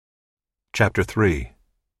Chapter 3.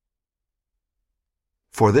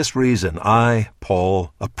 For this reason I,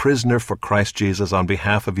 Paul, a prisoner for Christ Jesus on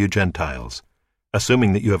behalf of you Gentiles,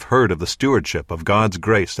 assuming that you have heard of the stewardship of God's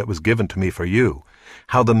grace that was given to me for you,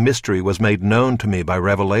 how the mystery was made known to me by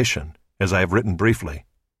revelation, as I have written briefly.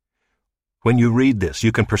 When you read this,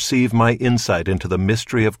 you can perceive my insight into the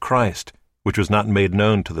mystery of Christ, which was not made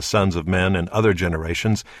known to the sons of men in other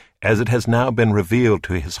generations, as it has now been revealed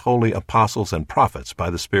to his holy apostles and prophets by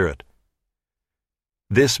the Spirit.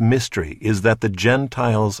 This mystery is that the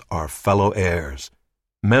Gentiles are fellow heirs,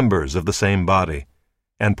 members of the same body,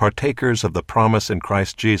 and partakers of the promise in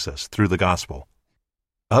Christ Jesus through the gospel.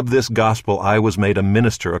 Of this gospel I was made a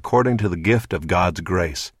minister according to the gift of God's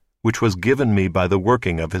grace, which was given me by the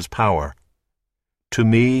working of his power. To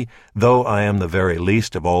me, though I am the very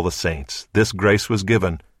least of all the saints, this grace was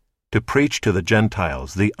given, to preach to the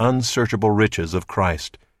Gentiles the unsearchable riches of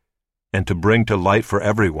Christ, and to bring to light for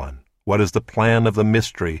everyone what is the plan of the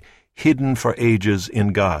mystery hidden for ages in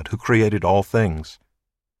God who created all things,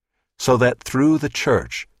 so that through the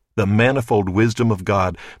church the manifold wisdom of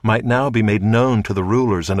God might now be made known to the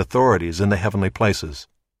rulers and authorities in the heavenly places.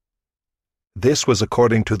 This was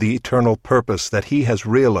according to the eternal purpose that he has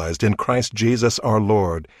realized in Christ Jesus our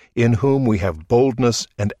Lord, in whom we have boldness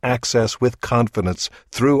and access with confidence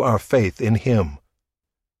through our faith in him.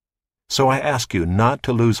 So I ask you not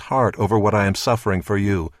to lose heart over what I am suffering for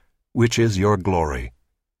you, which is your glory.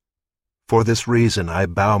 For this reason I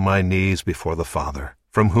bow my knees before the Father,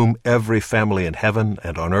 from whom every family in heaven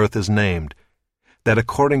and on earth is named, that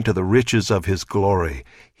according to the riches of his glory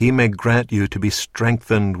he may grant you to be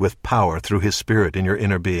strengthened with power through his Spirit in your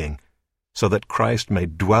inner being, so that Christ may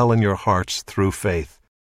dwell in your hearts through faith,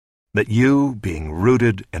 that you, being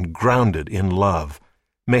rooted and grounded in love,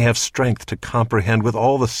 may have strength to comprehend with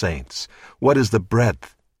all the saints what is the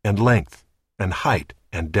breadth and length and height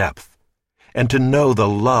and depth, and to know the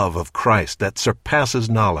love of Christ that surpasses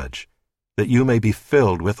knowledge, that you may be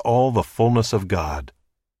filled with all the fullness of God.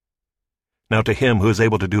 Now to him who is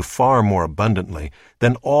able to do far more abundantly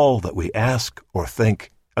than all that we ask or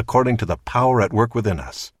think, according to the power at work within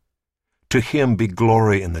us, to him be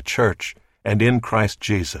glory in the church and in Christ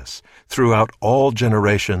Jesus, throughout all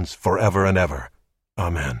generations, forever and ever.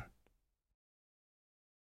 Amen.